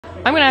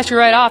I'm going to ask you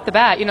right off the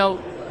bat,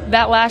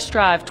 that last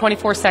drive,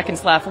 24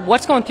 seconds left,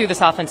 what's going through this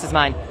offense's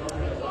mind?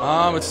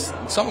 It's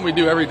something we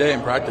do every day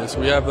in practice.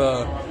 We have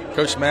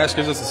Coach Smash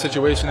gives us a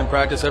situation in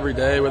practice every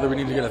day, whether we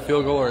need to get a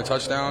field goal or a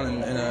touchdown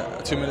in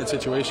a 2-minute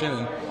situation.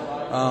 And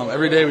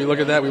every day we look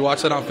at that, we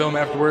watch that on film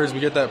afterwards.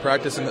 We get that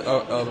practice in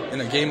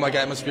a game-like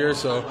atmosphere.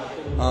 So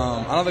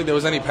I don't think there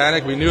was any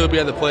panic. We knew that we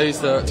had the plays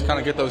to kind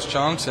of get those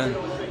chunks, and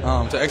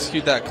to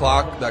execute that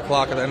clock at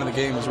the end of the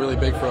game was really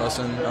big for us.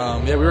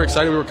 And yeah, we were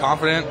excited, we were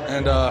confident,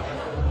 and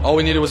all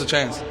we needed was a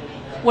chance.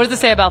 What does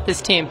it say about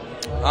this team?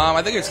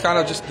 I think it's kind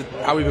of just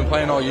how we've been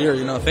playing all year.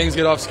 Things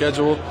get off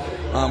schedule.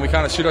 We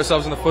kind of shoot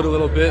ourselves in the foot a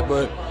little bit,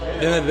 but at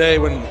the end of the day,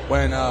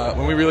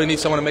 when we really need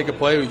someone to make a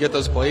play, we get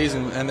those plays,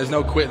 and there's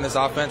no quit in this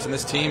offense and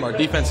this team. Our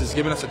defense is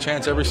giving us a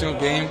chance every single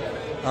game.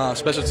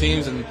 Special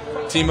teams and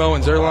Timo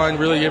and Zerline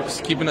really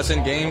keeping us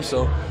in games.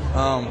 So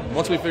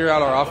once we figure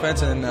out our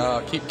offense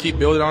and keep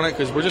building on it,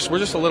 because we're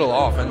just a little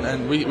off,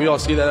 and we all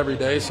see that every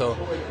day. So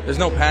there's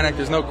no panic,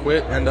 there's no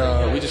quit, and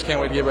we just can't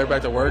wait to get right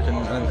back to work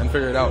and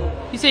figure it out.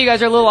 You say you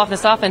guys are a little off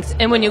this offense,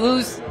 and when you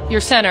lose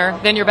your center,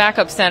 then your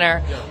backup center,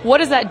 what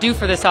does that do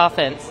for this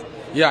offense?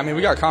 Yeah, I mean,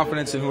 we got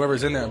confidence in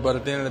whoever's in there, but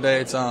at the end of the day,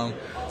 it's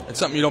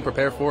something you don't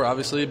prepare for,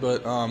 obviously.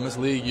 But this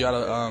league, you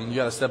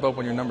gotta step up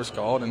when your number's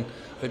called, and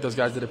I think those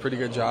guys did a pretty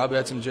good job. They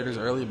had some jitters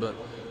early, but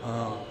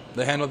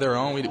they handled their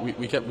own.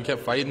 We kept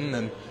fighting,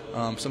 and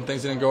some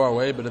things didn't go our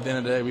way. But at the end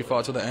of the day, we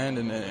fought to the end,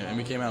 and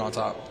we came out on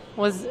top.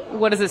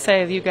 What does it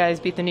say if you guys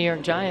beat the New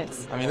York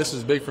Giants? I mean, this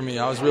was big for me.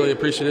 I was really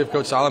appreciative.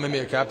 Coach Saleh made me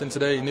a captain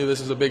today. He knew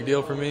this was a big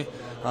deal for me.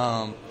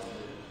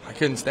 I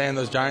couldn't stand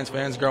those Giants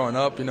fans growing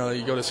up. You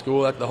go to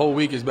school, the whole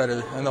week is better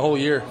than the whole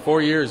year.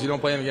 4 years, you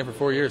don't play them again for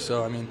 4 years.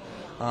 So, I mean,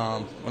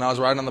 when I was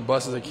riding on the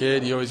bus as a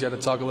kid, you always had to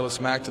talk a little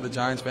smack to the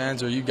Giants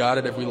fans, or you got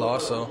it if we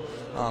lost. So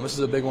this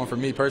is a big one for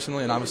me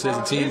personally, and obviously as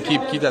a team,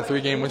 keep that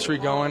 3-game win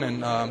streak going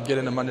and get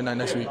into Monday night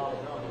next week.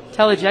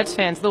 Tell the Jets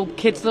fans, little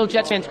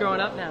Jets fans growing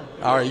up now.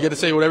 All right, you get to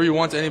say whatever you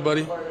want to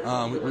anybody.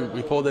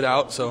 We pulled it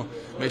out, so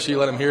make sure you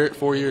let them hear it.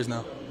 4 years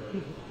now.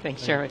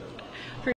 Thanks, Jeremy.